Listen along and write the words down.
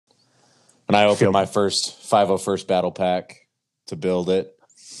And I opened my first 501st Battle Pack to build it.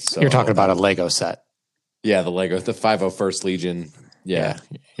 So you're talking about a Lego set. Yeah, the 501st Legion. Yeah.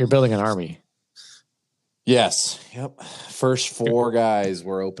 You're building an army. Yes. Yep. First 4 guys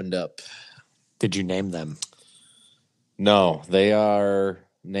were opened up. Did you name them? No, they are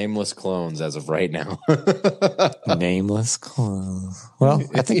nameless clones as of right now. Nameless clones. Well,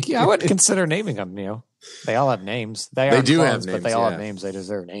 I think I would consider naming them. They all have names. They do clones, have names, but they all have names. They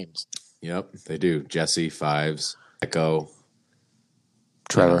deserve names. Yep, they do. Jesse, Fives, Echo,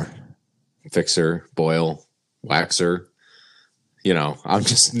 Trevor, Fixer, Boyle, Waxer. I'm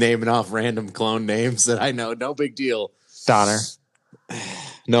just naming off random clone names that I know. No big deal. Donner.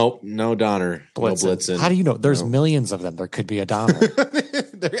 Nope, no Donner. Blitzen. No Blitzen. How do you know? There's millions of them. There could be a Donner.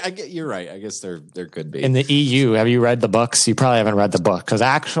 You're right. I guess there could be. In the EU, have you read the books? You probably haven't read the book because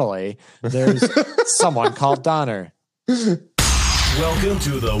actually there's someone called Donner. Welcome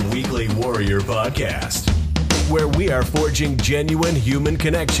to the Weekly Warrior Podcast, where we are forging genuine human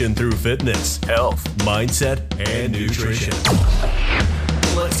connection through fitness, health, mindset, and nutrition.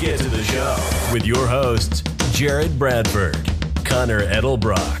 Let's get to the show with your hosts, Jared Bradford, Connor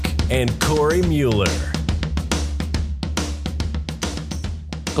Edelbrock, and Corey Mueller.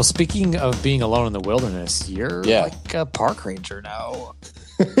 Well, speaking of being alone in the wilderness, you're like a park ranger now.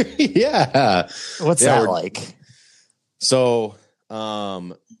 Yeah. What's that like? So,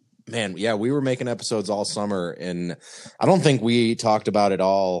 man, we were making episodes all summer, and I don't think we talked about it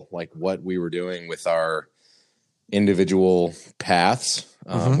all, like what we were doing with our individual paths.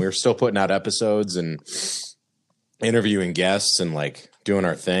 We were still putting out episodes and interviewing guests and like doing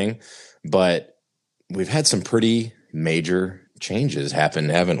our thing, but we've had some pretty major changes happen,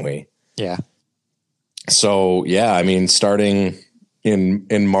 haven't we? Yeah. So, starting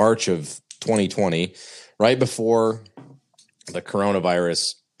in March of 2020, right before the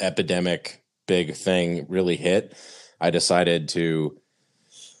coronavirus epidemic big thing really hit, I decided to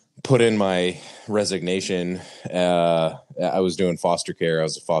put in my resignation. I was doing foster care. I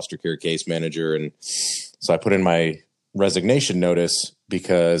was a foster care case manager. And so I put in my resignation notice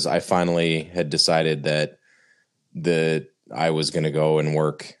because I finally had decided that I was going to go and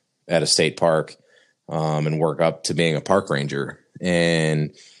work at a state park and work up to being a park ranger.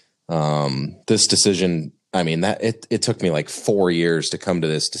 And this decision, it took me like 4 years to come to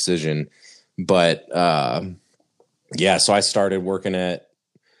this decision. But so I started working at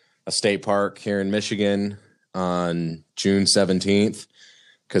a state park here in Michigan on June 17th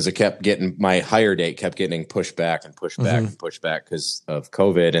because my hire date kept getting pushed back and pushed back and pushed back because of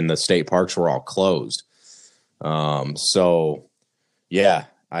COVID, and the state parks were all closed. I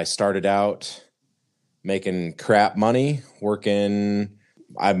started out making crap money working.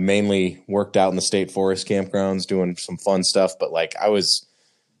 I mainly worked out in the state forest campgrounds doing some fun stuff, but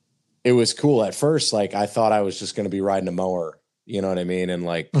it was cool at first. Like I thought I was just going to be riding a mower, you know what I mean? And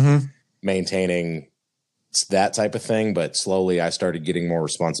maintaining that type of thing. But slowly I started getting more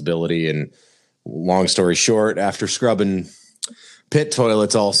responsibility, and long story short, after scrubbing pit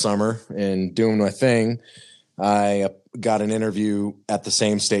toilets all summer and doing my thing, I got an interview at the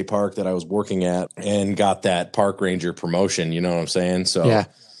same state park that I was working at and got that park ranger promotion. You know what I'm saying? So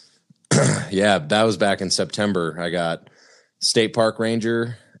that was back in September. I got state park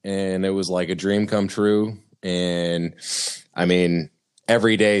ranger, and it was like a dream come true. And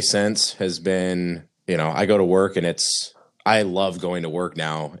every day since has been, I go to work and I love going to work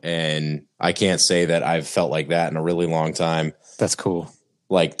now. And I can't say that I've felt like that in a really long time. That's cool.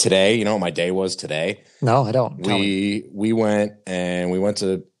 Like today, you know what my day was today? No, I don't. We went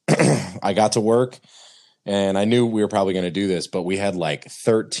to, I got to work, and I knew we were probably going to do this, but we had like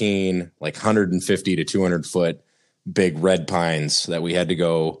 13, 150 to 200 foot big red pines that we had to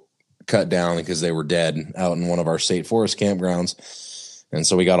go cut down because they were dead out in one of our state forest campgrounds. And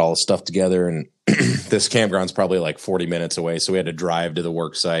so we got all the stuff together, and this campground's probably like 40 minutes away. So we had to drive to the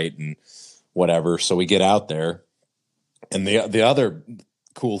work site and whatever. So we get out there, and the other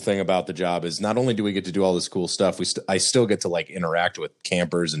cool thing about the job is not only do we get to do all this cool stuff, I still get to like interact with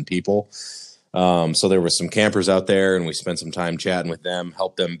campers and people. So there was some campers out there, and we spent some time chatting with them,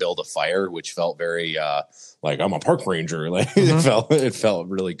 helped them build a fire, which felt very like I'm a park ranger. Like it felt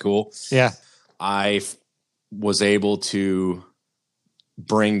really cool. Yeah. I was able to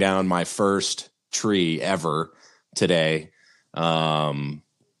bring down my first tree ever today.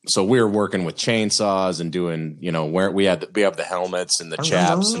 So we were working with chainsaws and doing, where we have the helmets and the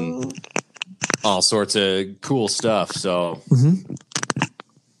chaps and all sorts of cool stuff. So,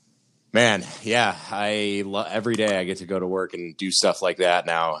 man, every day I get to go to work and do stuff like that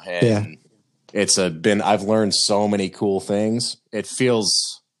now. And I've learned so many cool things. It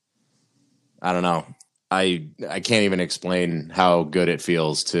feels I don't know. I can't even explain how good it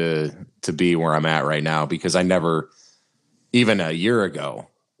feels to be where I'm at right now, because I never, even a year ago,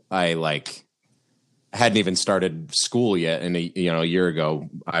 I like hadn't even started school yet. And a year ago,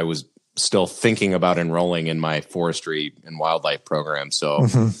 I was still thinking about enrolling in my forestry and wildlife program. So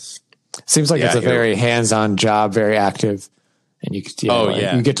seems like it's a very hands-on job, very active, and you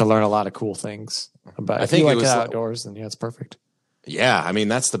get to learn a lot of cool things. But if you like it outdoors, then it's perfect. Yeah, I mean,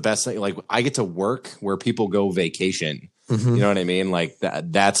 that's the best thing. Like, I get to work where people go vacation. You know what I mean? Like,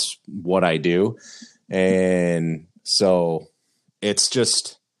 that's what I do. And so it's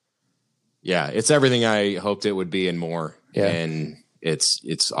just, it's everything I hoped it would be and more. Yeah. And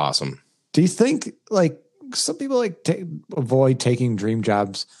it's awesome. Do you think, like, some people like avoid taking dream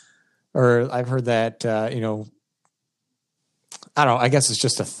jobs? Or I've heard that, I don't know, I guess it's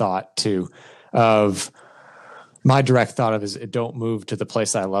just a thought too of, my direct thought of is don't move to the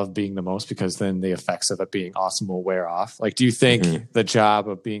place I love being the most, because then the effects of it being awesome will wear off. Like, do you think the job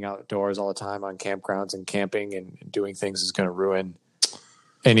of being outdoors all the time on campgrounds and camping and doing things is going to ruin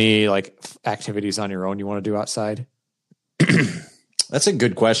any like activities on your own you want to do outside? That's a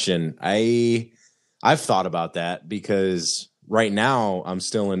good question. I've thought about that, because right now I'm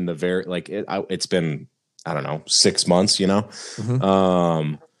still in the very, like, it's been, I don't know, 6 months,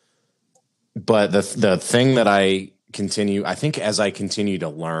 but the thing that I think as I continue to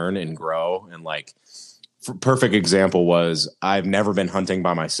learn and grow, and like, perfect example was, I've never been hunting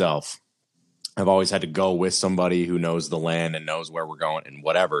by myself. I've always had to go with somebody who knows the land and knows where we're going and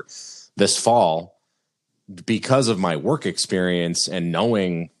whatever. This fall, because of my work experience and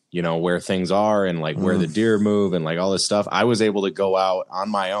knowing, where things are and like where the deer move and like all this stuff, I was able to go out on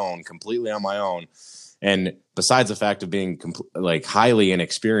my own, completely on my own. And besides the fact of being like highly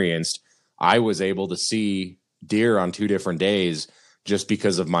inexperienced, I was able to see deer on 2 different days just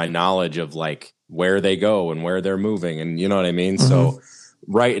because of my knowledge of like where they go and where they're moving. And you know what I mean? So,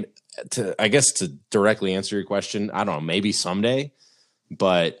 I guess to directly answer your question, I don't know, maybe someday,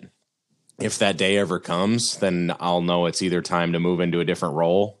 but if that day ever comes, then I'll know it's either time to move into a different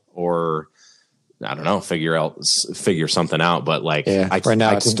role or, I don't know, figure something out. But like, right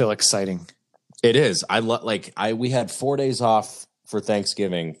now it's still exciting. It is. We had 4 days off for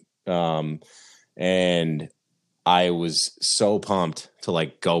Thanksgiving. And I was so pumped to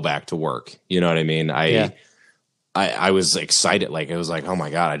like go back to work. You know what I mean? I was excited. Like, it was like, oh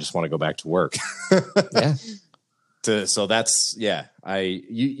my God, I just want to go back to work. So that's,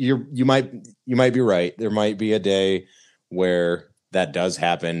 you might be right. There might be a day where that does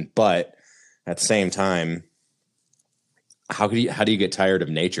happen, but at the same time, how do you get tired of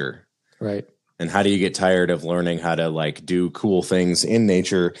nature? Right. And how do you get tired of learning how to like do cool things in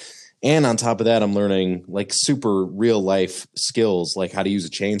nature? And on top of that, I'm learning like super real life skills, like how to use a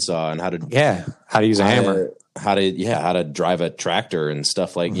chainsaw and how to use a hammer, how to drive a tractor and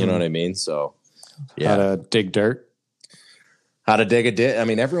stuff like, you know what I mean? So how to dig dirt, how to dig a ditch. I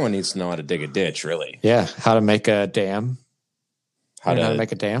mean, everyone needs to know how to dig a ditch, really. Yeah. How to make a dam. How to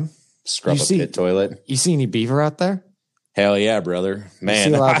make a dam. Scrub a pit toilet. You see any beaver out there? Hell yeah, brother. Man, you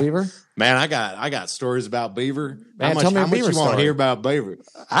see a lot of beaver? Man, I got stories about beaver. Man, tell me how much you want to hear about beaver?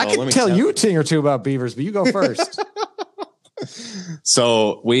 I can tell you a thing or two about beavers, but you go first.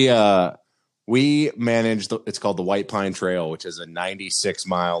 So we managed. It's called the White Pine Trail, which is a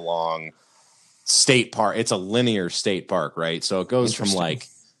 96-mile long state park. It's a linear state park, right? So it goes from like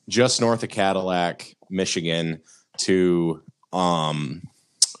just north of Cadillac, Michigan, to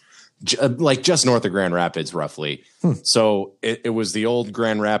like just north of Grand Rapids, roughly. So it was the old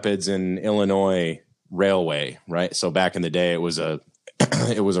Grand Rapids and Illinois Railway, right? So back in the day, it was a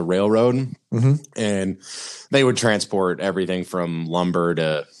railroad, and they would transport everything from lumber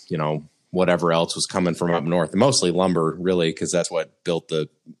to whatever else was coming from up north, mostly lumber, really, because that's what built the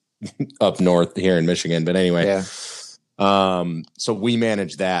up north here in Michigan. But anyway, so we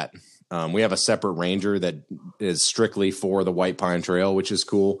manage that. We have a separate ranger that is strictly for the White Pine Trail, which is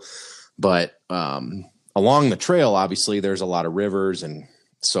cool. But along the trail, obviously, there's a lot of rivers. And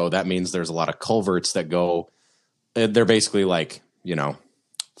so that means there's a lot of culverts that go. They're basically like,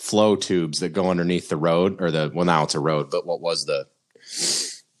 flow tubes that go underneath the road now it's a road, but what was the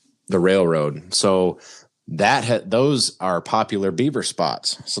railroad. So those are popular beaver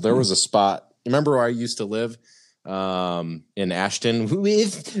spots. So there was a spot. Remember where I used to live? In Ashton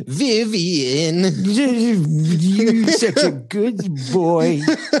with Vivian. You're such a good boy.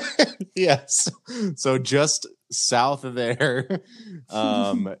 Yes. So just south of there,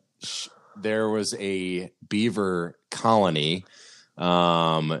 there was a beaver colony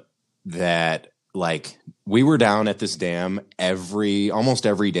that like we were down at this dam almost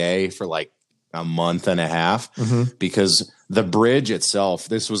every day for like a month and a half Mm-hmm. because the bridge itself,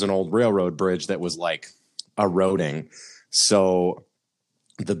 this was an old railroad bridge that was like eroding. So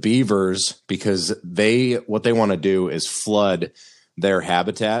the beavers, because what they want to do is flood their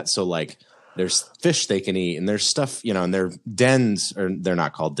habitat. So like there's fish they can eat and there's stuff, you know, and their dens, or they're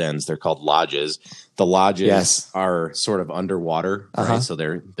not called dens, they're called lodges. The lodges Yes. are sort of underwater, Uh-huh. right? So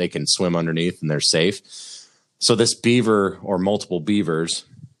they can swim underneath and they're safe. So this beaver or multiple beavers,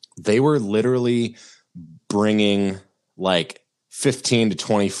 they were literally bringing like 15 to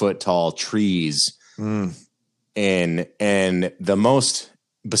 20 foot tall trees in. And the most,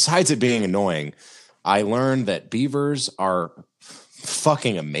 besides it being annoying, I learned that beavers are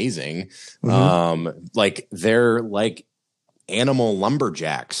fucking amazing. Like they're like animal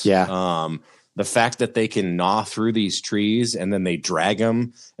lumberjacks. Yeah. The fact that they can gnaw through these trees and then they drag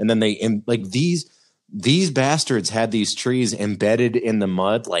them and then like these bastards had these trees embedded in the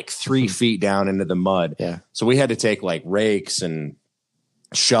mud, like 3 feet down into the mud. Yeah. So we had to take like rakes and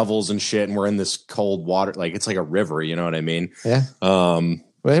shovels and shit. And we're in this cold water. Like it's like a river. You know what I mean? Yeah. Well,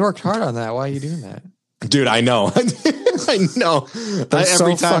 they worked hard on that. Why are you doing that? Dude, I know. I know.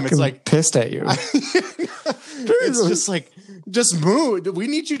 Every time it's like pissed at you. it's just like, just move. We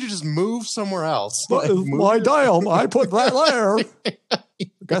need you to just move somewhere else. Like, My dial, I put that there.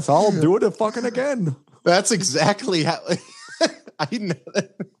 Guess I'll do it fucking again. That's exactly how I know.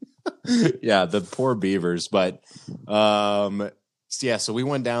 Yeah, the poor beavers. But so we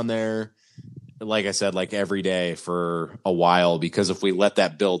went down there, like I said, like every day for a while, because if we let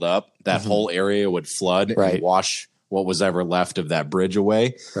that build up, that whole area would flood and wash what was ever left of that bridge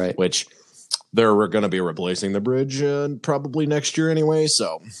away. Right. Which they're going to be replacing the bridge probably next year anyway.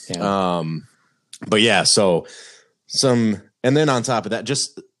 So, but yeah, so and then on top of that,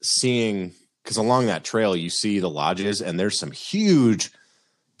 just seeing, because along that trail you see the lodges, and there's some huge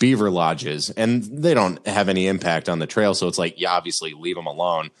beaver lodges, and they don't have any impact on the trail, so it's like you obviously leave them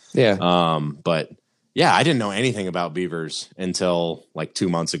alone. Yeah. But yeah, I didn't know anything about beavers until like 2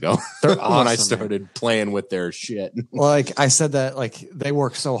 months ago. They're when I awesome, started playing with their shit. Like I said, that like they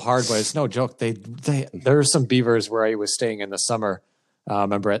work so hard, but it's no joke. There are some beavers where I was staying in the summer.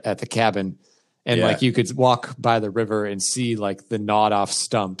 Remember at the cabin, and like you could walk by the river and see like the gnawed off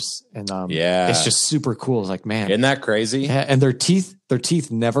stumps, and it's just super cool. It's like, man, isn't that crazy? Yeah, and their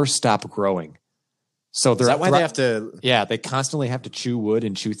teeth never stop growing. So is that why they have to? Yeah, they constantly have to chew wood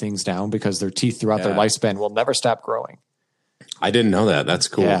and chew things down because their teeth throughout their lifespan will never stop growing. I didn't know that. That's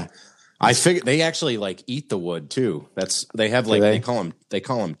cool. Yeah. I figured they actually like eat the wood too. They have like they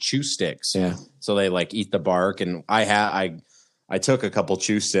call them chew sticks. Yeah. So they like eat the bark, and I took a couple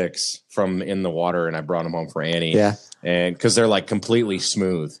chew sticks from in the water and I brought them home for Annie. Yeah. And because they're like completely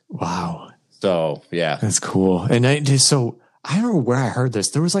smooth. Wow. So yeah, that's cool. And I don't know where I heard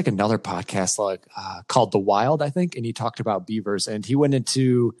this. There was like another podcast like called The Wild, I think, and he talked about beavers, and he went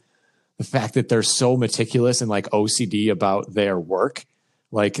into the fact that they're so meticulous and like OCD about their work.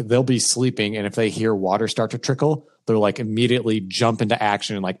 Like they'll be sleeping, and if they hear water start to trickle, they're like immediately jump into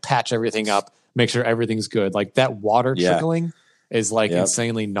action and like patch everything up, make sure everything's good. Like that water trickling is like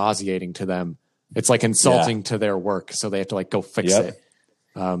insanely nauseating to them. It's like insulting to their work, so they have to like go fix it.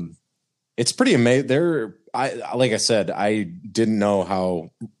 It's pretty amazing. Like I said, I didn't know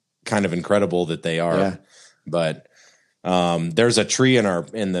how kind of incredible that they are, but there's a tree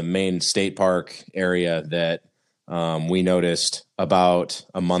in the main state park area that we noticed about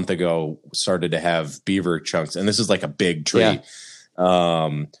a month ago started to have beaver chunks, and this is like a big tree.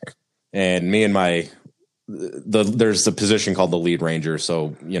 And me and there's the position called the lead ranger,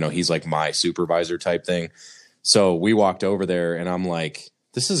 so you know he's like my supervisor type thing. So we walked over there, and I'm like,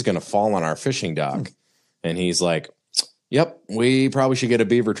 this is going to fall on our fishing dock. And he's like, yep, we probably should get a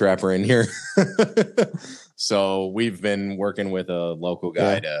beaver trapper in here. So we've been working with a local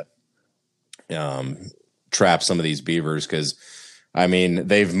guy to trap some of these beavers. Cause I mean,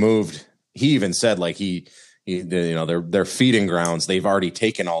 they've moved. He even said like their feeding grounds, they've already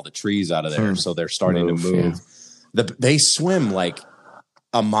taken all the trees out of there. So they're starting to move. Yeah. They swim like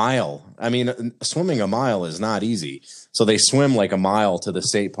a mile. I mean, swimming a mile is not easy. So they swim like a mile to the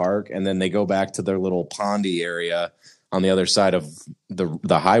state park, and then they go back to their little pondy area on the other side of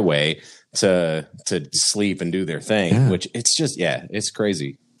the highway to sleep and do their thing, which it's just, it's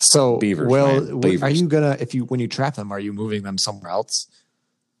crazy. So beavers, are you gonna, when you trap them, are you moving them somewhere else?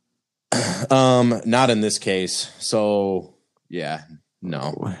 Not in this case. So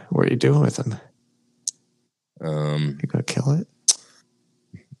no. What are you doing with them? You gonna kill it?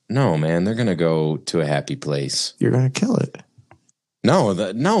 No, man, they're gonna go to a happy place. You're gonna kill it. No.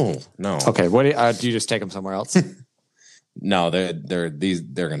 Okay, what do you just take them somewhere else? No, they're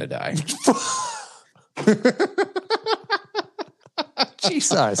gonna die.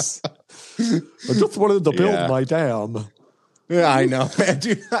 Jesus. I just wanted to build my dam. Yeah, I know, man,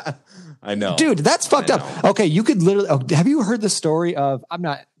 dude. I know. Dude, that's fucked up. Okay, you could literally have you heard the story of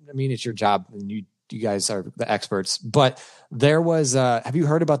it's your job and you guys are the experts, but there was have you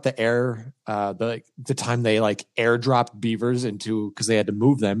heard about the time they like airdropped beavers into, because they had to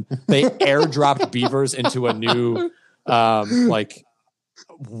move them, they airdropped beavers into a new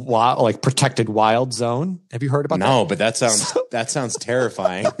protected wild zone? Have you heard about that? No, but that sounds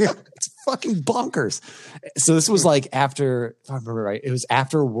terrifying. It's fucking bonkers. So this was like after, if I remember right, it was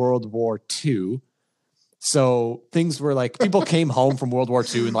after World War II. So things were like, people came home from World War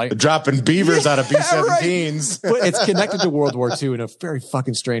II and like dropping beavers out of B-17s. Right. But it's connected to World War II in a very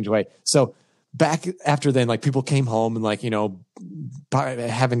fucking strange way. So back after then, like people came home and like,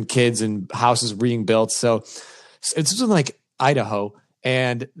 having kids and houses being built. So it's in like Idaho,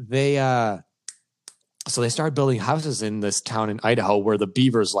 and they started building houses in this town in Idaho where the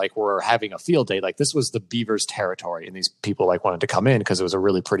beavers like were having a field day. Like this was the beavers' territory, and these people like wanted to come in because it was a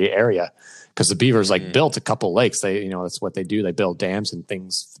really pretty area. Because the beavers like built a couple lakes. They, that's what they do. They build dams and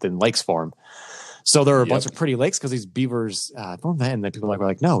things, then lakes for them. So there were a bunch of pretty lakes because these beavers. And then people were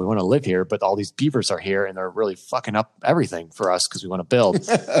like, no, we want to live here, but all these beavers are here and they're really fucking up everything for us because we want to build.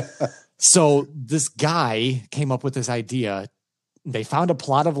 So this guy came up with this idea. They found a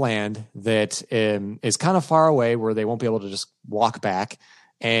plot of land that is kind of far away where they won't be able to just walk back.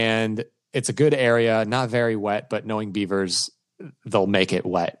 And it's a good area, not very wet, but knowing beavers, they'll make it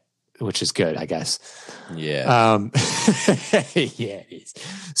wet, which is good, I guess. Yeah. Yeah, it is.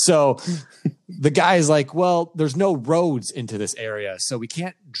 So the guy's like, well, there's no roads into this area, so we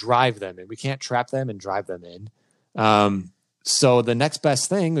can't drive them in. We can't trap them and drive them in. So the next best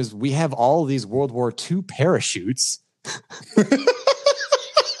thing is we have all these World War II parachutes.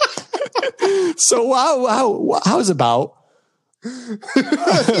 So how's about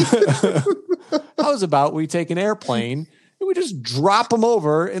we take an airplane and we just drop them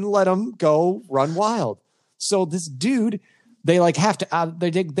over and let them go run wild? So this dude, they like have to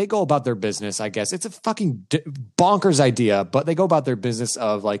they go about their business. I guess it's a fucking bonkers idea, but they go about their business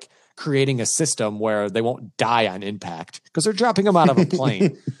of like creating a system where they won't die on impact because they're dropping them out of a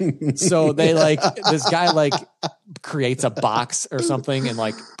plane. So they this guy creates a box or something and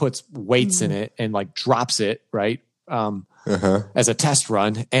like puts weights in it and like drops it right as a test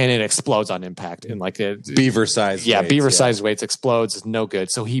run, and it explodes on impact and like a beaver size. Yeah, beaver size weights explodes. It's no good.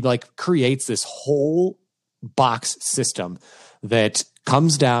 So he like creates this whole box system that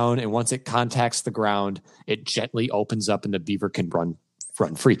comes down, and once it contacts the ground, it gently opens up and the beaver can run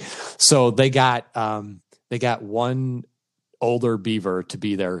free. So they got one older beaver to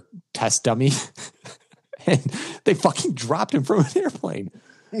be their test dummy and they fucking dropped him from an airplane.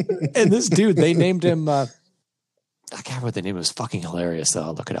 And this dude, they named him I can't remember what the name was. Fucking hilarious though.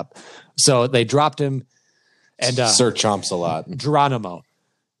 I'll look it up. So they dropped him, and Sir Chomps a lot. Geronimo.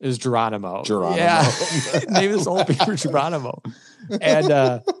 It was Geronimo. Yeah. Name his old beaver Geronimo.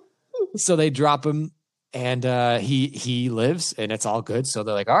 And so they drop him, and he lives, and it's all good. So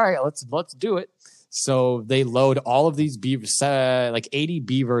they're like, all right, let's do it. So they load all of these beavers, like 80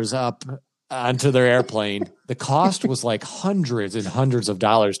 beavers up onto their airplane. The cost was like hundreds and hundreds of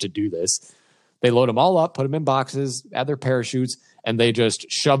dollars to do this. They load them all up, put them in boxes, add their parachutes, and they just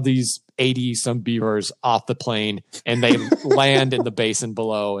shove these 80 some beavers off the plane, and they land in the basin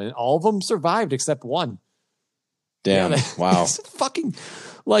below, and all of them survived except one. Damn. Yeah, wow. Fucking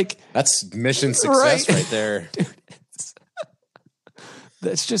like that's mission success right there. Dude,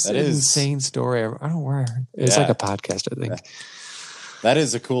 that's just an insane story. I don't know where it's like a podcast, I think. That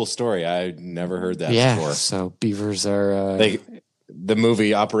is a cool story. I never heard that before. So beavers are the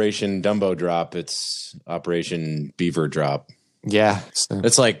movie Operation Dumbo Drop, it's Operation Beaver Drop. Yeah. So.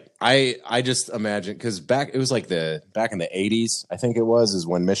 It's like I just imagine, because back in the 80s, I think it was, is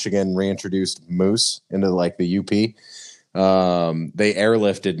when Michigan reintroduced moose into like the UP. They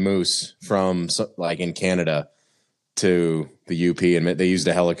airlifted moose from like in Canada to the UP, and they used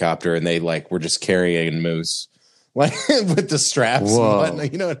a helicopter, and they like were just carrying moose like with the straps. Whoa. And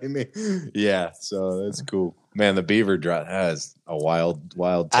whatnot, you know what I mean? Yeah, so that's cool. Man, the beaver drop has a wild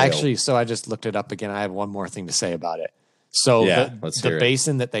tail. Actually, so I just looked it up again. I have one more thing to say about it. So the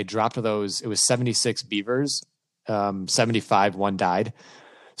basin that they dropped those, it was 76 beavers, 75, one died.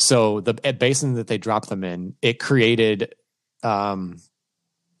 So the basin that they dropped them in, it created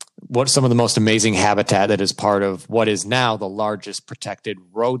what some of the most amazing habitat that is part of what is now the largest protected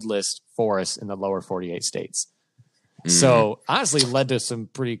roadless forest in the lower 48 states. So honestly led to some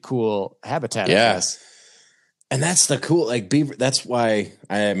pretty cool habitat. Yes. And that's the cool, like Beaver. That's why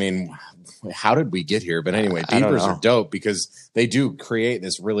I mean, how did we get here? But anyway, I don't beavers know. are dope because they do create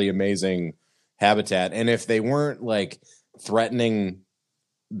this really amazing habitat. And if they weren't like threatening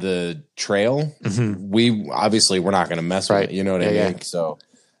the trail, we're not going to mess with it. You know what I mean? Yeah. So,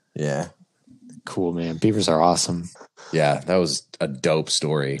 yeah, Cool, man. Beavers are awesome. yeah, that was a dope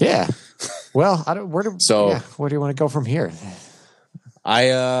story. Yeah. Well, where do you want to go from here?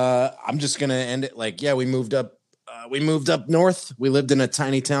 I'm just gonna end it like, yeah, we moved up north. We lived in a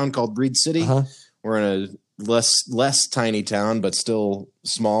tiny town called Reed City. We're in a less tiny town, but still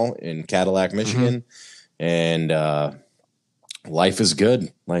small in Cadillac, Michigan. And life is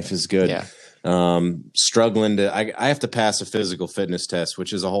good. Yeah. Struggling to I have to pass a physical fitness test,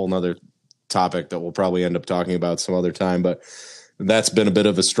 which is a whole nother topic that we'll probably end up talking about some other time, but that's been a bit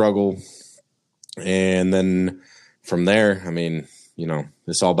of a struggle. And then from there, I mean, you know,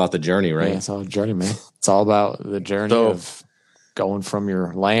 it's all about the journey, right? Yeah, it's all a journey, man. It's all about the journey of going from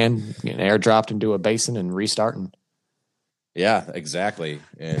your land, getting airdropped into a basin and restarting. Yeah, exactly.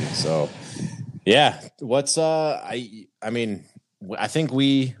 And so, yeah, what's, I mean, I think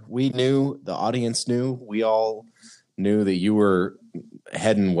we knew, the audience knew, we all knew that you were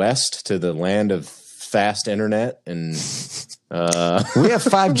heading west to the land of fast internet. And, we have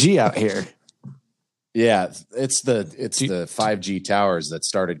 5G out here. Yeah, it's the 5G towers that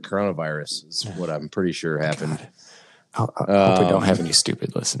started coronavirus is what I'm pretty sure happened. I hope we don't have any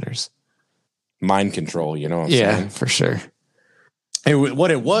stupid listeners. Mind control, you know what I'm saying? Yeah, for sure. And what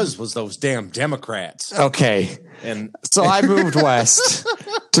it was those damn Democrats. Okay. And so I moved west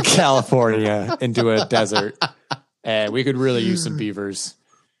to California into a desert, and we could really use some beavers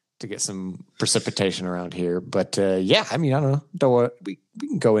to get some precipitation around here. But yeah, I mean, I don't know. We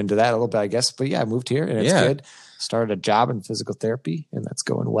can go into that a little bit, I guess. But yeah, I moved here and it's good. Started a job in physical therapy and that's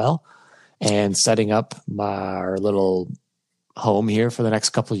going well. And setting up our little home here for the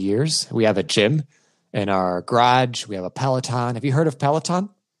next couple of years. We have a gym in our garage. We have a Peloton. Have you heard of Peloton?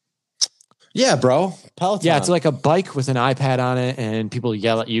 Yeah, bro. Peloton. Yeah, it's like a bike with an iPad on it and people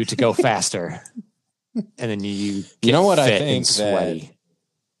yell at you to go faster. And then you know what I fit think and sweaty.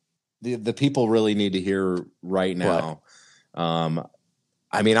 The people really need to hear right now.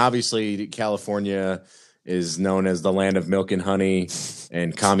 I mean, obviously, California is known as the land of milk and honey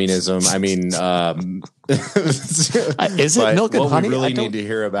and communism. I mean, is it milk and honey? We really need to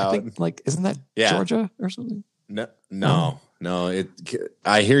hear about, isn't that Georgia or something? No.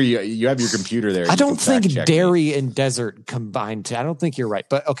 I hear you. You have your computer there. I don't think dairy and desert combined. I don't think you're right.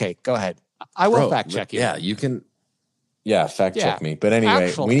 But okay, go ahead. I will fact check you. Yeah, you can. Yeah, fact check me. But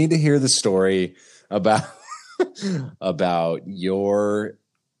anyway, we need to hear the story about your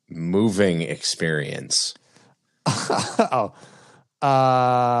moving experience. I'm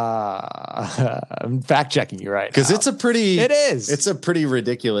fact checking you right because it's a pretty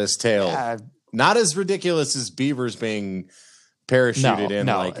ridiculous tale. Yeah. Not as ridiculous as Beavers being parachuted in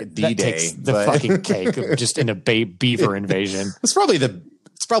like D-Day. The fucking cake of just in a beaver invasion. It's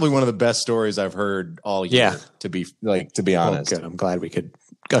probably one of the best stories I've heard all year. To be honest. Oh, good. I'm glad we could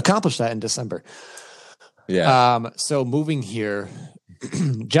accomplish that in December. Yeah. So moving here,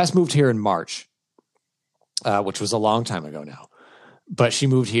 Jess moved here in March, which was a long time ago now. But she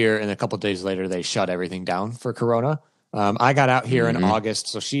moved here, and a couple of days later, they shut everything down for Corona. I got out here in August,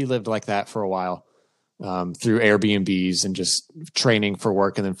 so she lived like that for a while through Airbnbs and just training for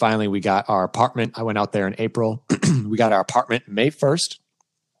work. And then finally, we got our apartment. I went out there in April. We got our apartment May 1st.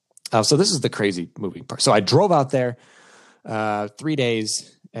 So this is the crazy moving part. So I drove out there 3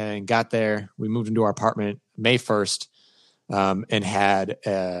 days and got there. We moved into our apartment May 1st and had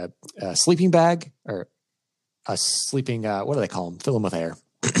a sleeping bag or a sleeping, what do they call them? Fill them with air.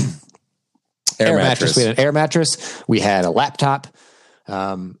 Air mattress. We had an air mattress. We had a laptop.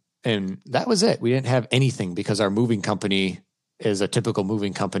 And that was it. We didn't have anything because our moving company is a typical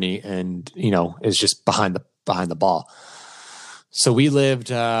moving company and, is just behind the ball. So we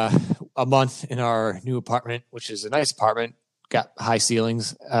lived a month in our new apartment, which is a nice apartment, got high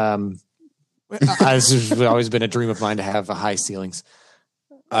ceilings. This has always been a dream of mine to have high ceilings.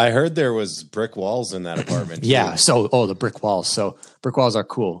 I heard there was brick walls in that apartment. Yeah. So, the brick walls. So brick walls are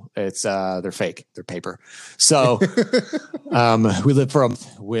cool. It's, they're fake. They're paper. So, we lived for a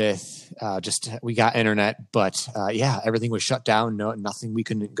month with, we got internet, but, everything was shut down. Nothing. We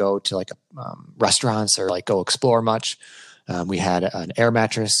couldn't go to like restaurants or like go explore much. We had an air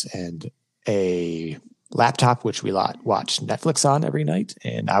mattress and a laptop, which we watched Netflix on every night.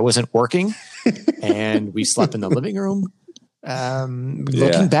 And I wasn't working and we slept in the living room.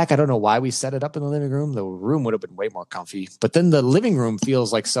 Looking back, I don't know why we set it up in the living room. The room would have been way more comfy, but then the living room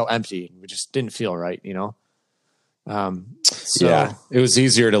feels like so empty. We just didn't feel right, So it was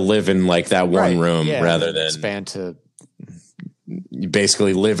easier to live in like that one room rather than expand to. You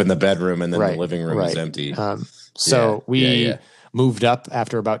basically live in the bedroom and then the living room is empty. So we moved up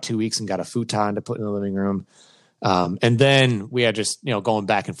after about 2 weeks and got a futon to put in the living room. And then we had just, going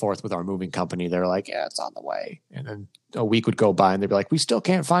back and forth with our moving company. They're like, yeah, it's on the way. And then a week would go by and they'd be like, we still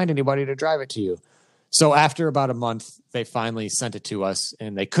can't find anybody to drive it to you. So after about a month, they finally sent it to us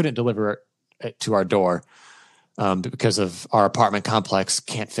and they couldn't deliver it to our door. Because of our apartment complex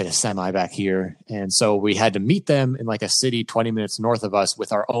can't fit a semi back here. And so we had to meet them in like a city 20 minutes north of us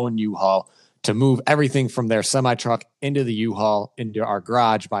with our own U-Haul to move everything from their semi truck into the U-Haul into our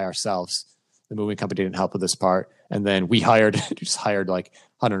garage by ourselves. The moving company didn't help with this part. And then we hired like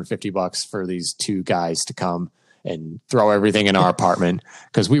 $150 for these two guys to come and throw everything in our apartment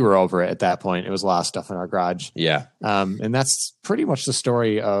because we were over it at that point. It was a lot of stuff in our garage. Yeah. And that's pretty much the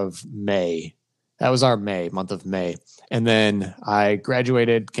story of May. That was our month of May. And then I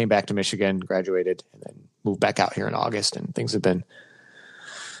graduated, came back to Michigan, graduated, and then moved back out here in August. And things have been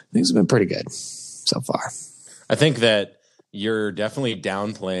pretty good so far. I think that you're definitely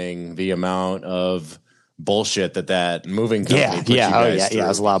downplaying the amount of bullshit that moving company put you guys through. It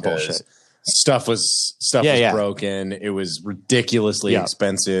was a lot of bullshit. Stuff was broken. It was ridiculously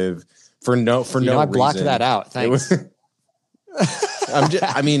expensive for no reason. I blocked that out. Thanks.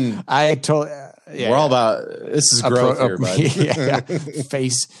 I totally. We're all about this is growth here, bud.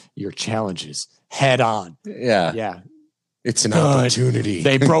 Face your challenges head on. Yeah. It's an opportunity.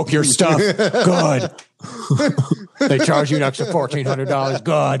 They broke your stuff. Good. They charge you an extra $1,400.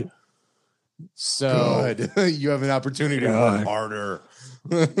 Good. So good. You have an opportunity to work harder.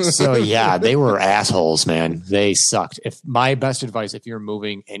 So they were assholes, man. They sucked. If my best advice, if you're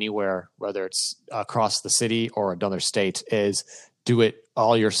moving anywhere, whether it's across the city or another state, is do it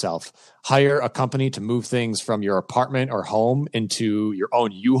all yourself. Hire a company to move things from your apartment or home into your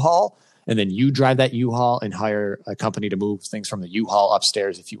own U-Haul, and then you drive that U-Haul and hire a company to move things from the U-Haul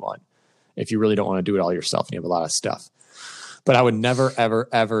upstairs if you want. If you really don't want to do it all yourself and you have a lot of stuff. But I would never, ever,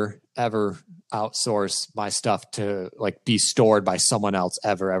 ever, ever outsource my stuff to like be stored by someone else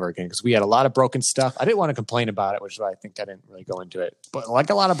ever again. Because we had a lot of broken stuff. I didn't want to complain about it, which is why I think I didn't really go into it. But like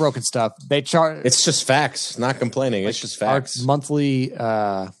a lot of broken stuff, they charge. It's just facts, not complaining. It's just facts. Our monthly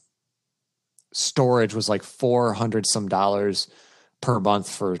storage was like $400 some per month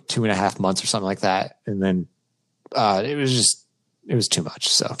for 2.5 months or something like that. And then it was too much.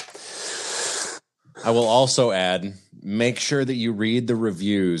 So I will also add, make sure that you read the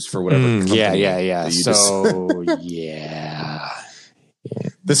reviews for whatever company. Yeah. So,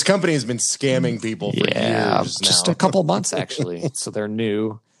 This company has been scamming people for years just now. a couple months, actually. So they're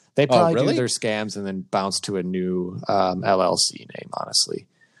new. They probably do their scams and then bounce to a new LLC name, honestly.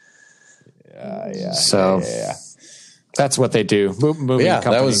 So that's what they do. Moving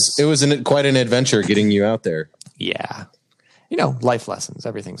companies. It was quite an adventure getting you out there. Yeah. Life lessons.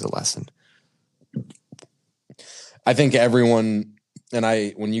 Everything's a lesson. I think everyone,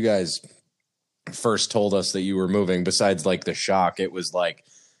 when you guys first told us that you were moving, besides like the shock, it was like,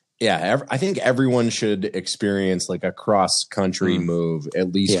 I think everyone should experience like a cross country move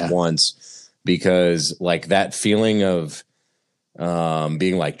at least once, because like that feeling of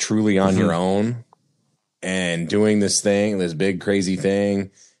being like truly on your own and doing this big crazy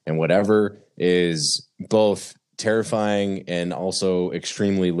thing and whatever is both terrifying and also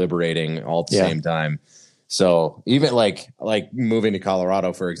extremely liberating all at the same time. So even like moving to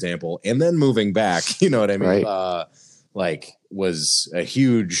Colorado, for example, and then moving back, you know what I mean? Right. Was a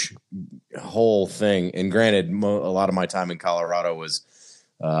huge whole thing. And granted, a lot of my time in Colorado was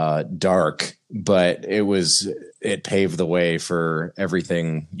dark, but it paved the way for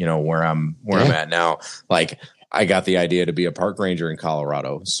everything, where I'm at now. Like I got the idea to be a park ranger in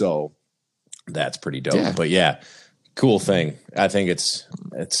Colorado. So that's pretty dope. Yeah. But cool thing. I think it's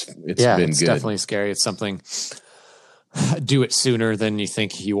been good. Definitely scary. It's something. Do it sooner than you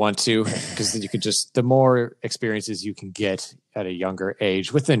think you want to, because you could the more experiences you can get at a younger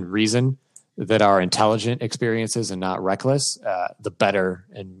age within reason that are intelligent experiences and not reckless, the better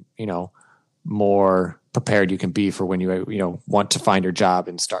and more prepared you can be for when you want to find your job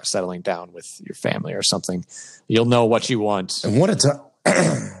and start settling down with your family or something. You'll know what you want. And what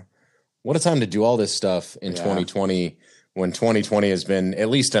a time to do all this stuff in 2020, when 2020 has been, at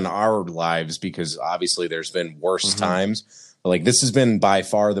least in our lives, because obviously there's been worse times. Like this has been by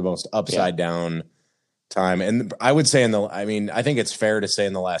far the most upside down time. And I would say I think it's fair to say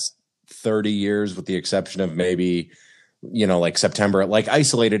in the last 30 years, with the exception of maybe, like September, like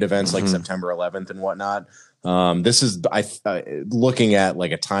isolated events like September 11th and whatnot. This is, looking at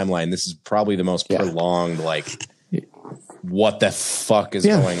like a timeline, this is probably the most prolonged, like what the fuck is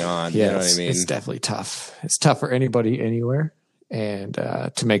going on? Yeah, you know what I mean? It's definitely tough. It's tough for anybody anywhere, and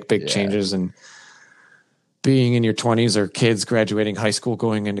to make big changes, and being in your 20s, or kids graduating high school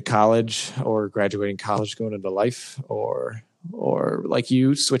going into college, or graduating college going into life, or like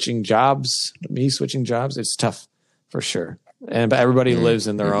you switching jobs, me switching jobs. It's tough for sure. But everybody lives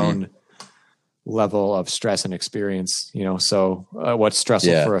in their own level of stress and experience, so what's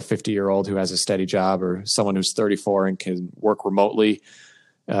stressful for a 50-year-old who has a steady job, or someone who's 34 and can work remotely,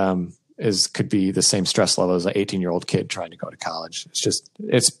 could be the same stress level as an 18-year-old kid trying to go to college.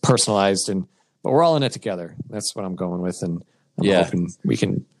 It's personalized, but we're all in it together. That's what I'm going with. And I'm hoping we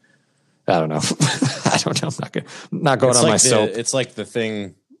can, I don't know. I don't know. I'm not going on my soap. It's like the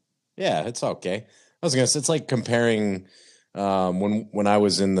thing. Yeah, it's okay. I was going to say, it's like comparing, when I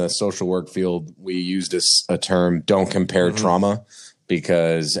was in the social work field, we used a term, don't compare trauma,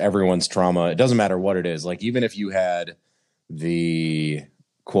 because everyone's trauma, it doesn't matter what it is. Like, even if you had the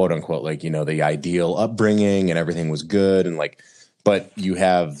quote unquote, like, the ideal upbringing and everything was good, and like, but you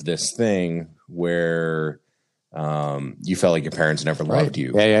have this thing where you felt like your parents never loved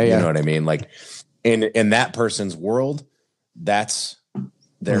you. Yeah. You know what I mean? Like, in that person's world, that's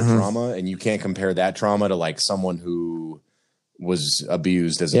their trauma, and you can't compare that trauma to like someone who was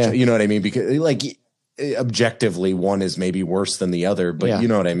abused as a child. You know what I mean? Because like, objectively, one is maybe worse than the other, but you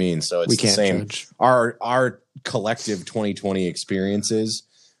know what I mean? So it's the same. Judge. Our collective 2020 experiences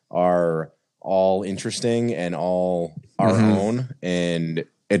are all interesting and all our own, and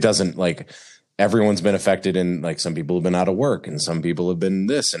it doesn't, like, everyone's been affected, and like some people have been out of work and some people have been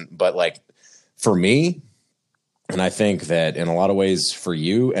this, but like for me, and I think that in a lot of ways for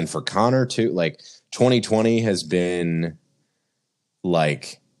you and for Connor too, like 2020 has been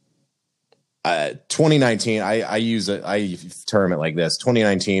like 2019. I term it like this: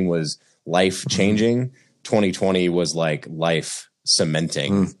 2019 was life changing. 2020 was like life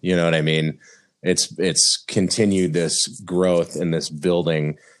cementing. You know what I mean? It's continued this growth and this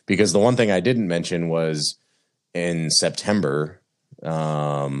building, because the one thing I didn't mention was in September,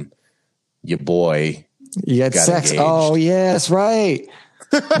 your boy, you had sex. Engaged. Oh yeah, that's right.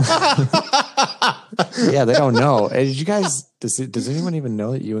 Yeah, they don't know. Hey, did you guys? Does anyone even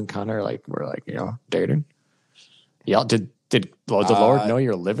know that you and Connor were dating? Yeah. Did the Lord know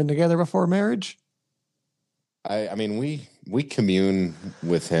you're living together before marriage? I mean, we commune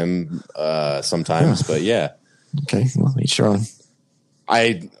with him sometimes, but yeah. Okay, well, each your own.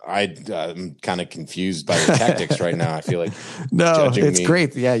 I'm kind of confused by your tactics right now. I feel like no, it's me.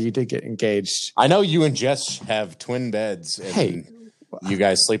 Great. Yeah, you did get engaged. I know you and Jess have twin beds, and you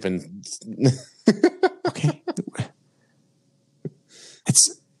guys sleep in. Okay,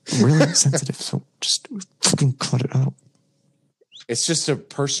 it's really sensitive, so just fucking cut it out. It's just a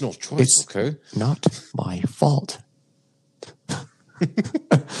personal choice. Okay, not my fault.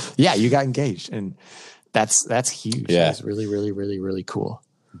 Yeah, you got engaged, and that's huge. Yeah, that's really, really, really, really cool.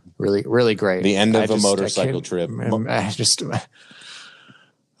 Really, really great. The end of a motorcycle trip. I just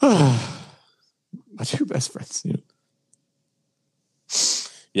my two best friends.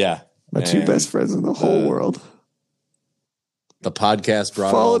 Yeah, my two best friends in the whole world. The podcast brought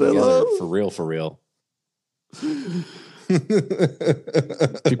it all together for real. For real.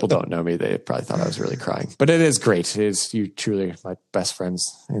 People don't know me. They probably thought I was really crying, but it is great. It is, you truly are my best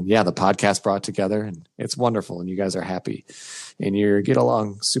friends. And yeah, the podcast brought together, and it's wonderful. And you guys are happy, and you get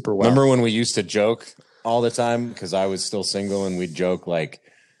along super well. Remember when we used to joke all the time, because I was still single, and we'd joke like,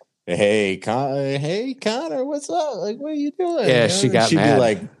 hey Connor, what's up? Like, what are you doing? Yeah, she'd be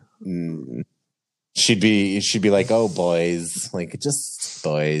like, she'd be like, oh, boys, like, just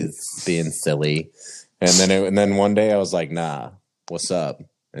boys being silly. And then one day I was like, nah, what's up?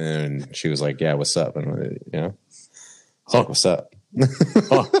 And she was like, yeah, what's up? And like, what's up? Bunga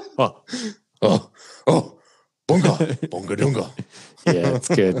dunga. Yeah, it's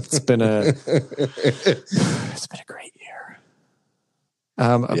good. It's been a great year.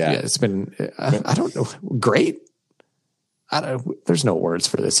 Yeah, it's been, I don't know, great. There's no words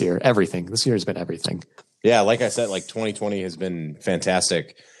for this year. Everything. This year has been everything. Yeah, like I said, like 2020 has been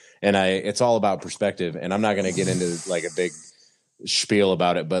fantastic. And it's all about perspective. And I'm not going to get into like a big spiel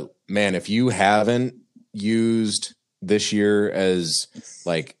about it, but man, if you haven't used this year as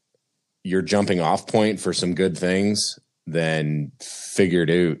like your jumping off point for some good things, then figure it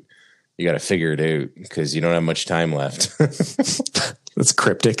out. You got to figure it out, because you don't have much time left. That's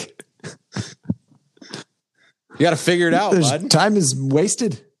cryptic. You got to figure it out, bud. Time is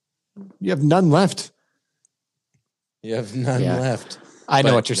wasted. You have none left. You have none left. I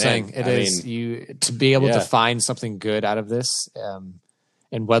know what you're saying. It is you to be able to find something good out of this,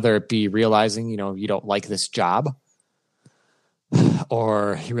 and whether it be realizing, you don't like this job,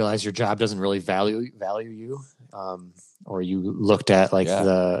 or you realize your job doesn't really value you, or you looked at like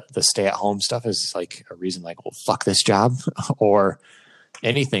the stay at home stuff as like a reason, like, well, fuck this job, or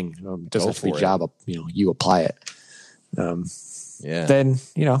anything. Doesn't have to be job. You apply it. Then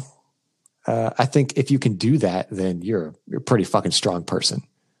I think if you can do that, then you're a pretty fucking strong person.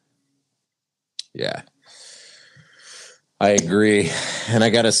 Yeah, I agree. And I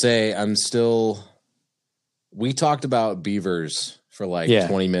gotta say, we talked about Beavers for like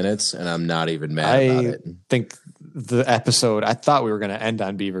 20 minutes, and I'm not even mad about it. I think the episode, I thought we were going to end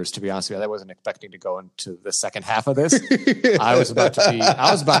on Beavers, to be honest with you. I wasn't expecting to go into the second half of this. I was about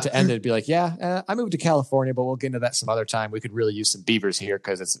to end it and be like, I moved to California, but we'll get into that some other time. We could really use some Beavers here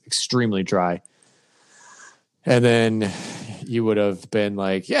because it's extremely dry. And then you would have been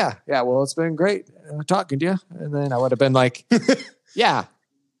like, well, it's been great talking to you. And then I would have been like, yeah.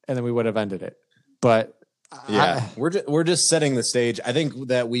 And then we would have ended it. But we're just setting the stage. I think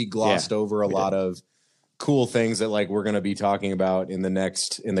that we glossed over a lot of cool things that like we're going to be talking about in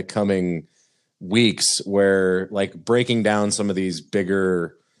the coming weeks, where like breaking down some of these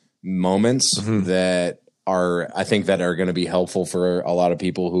bigger moments that are going to be helpful for a lot of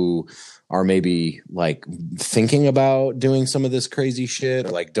people who are maybe like thinking about doing some of this crazy shit, or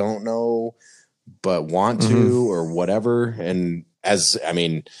like don't know but want to, or whatever. And as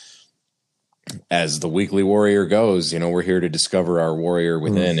the Weekly Warrior goes, we're here to discover our warrior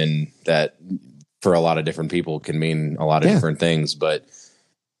within, and that for a lot of different people can mean a lot of different things, but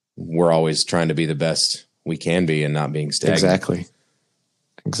we're always trying to be the best we can be and not being stagnant. Exactly.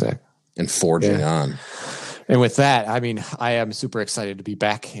 And forging on. And with that, I am super excited to be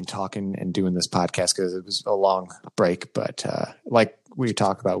back and talking and doing this podcast because it was a long break, but like we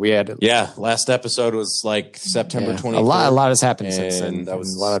talked about, we had last episode was like September 24th. A lot has happened since then. That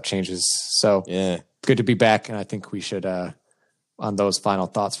was a lot of changes. So good to be back, and I think we should on those final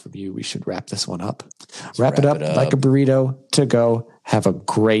thoughts from you, we should wrap this one up. Wrap it up like a burrito to go. Have a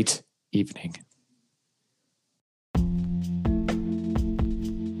great evening.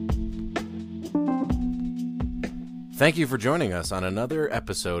 Thank you for joining us on another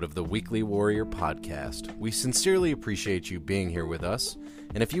episode of the Weekly Warrior Podcast. We sincerely appreciate you being here with us,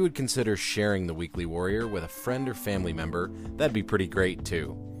 and if you would consider sharing the Weekly Warrior with a friend or family member, that'd be pretty great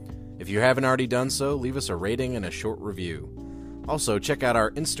too. If you haven't already done so, leave us a rating and a short review. Also, check out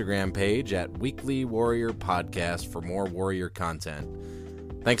our Instagram page at Weekly Warrior Podcast for more warrior content.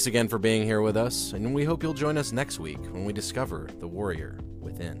 Thanks again for being here with us, and we hope you'll join us next week when we discover the warrior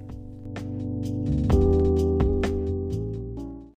within.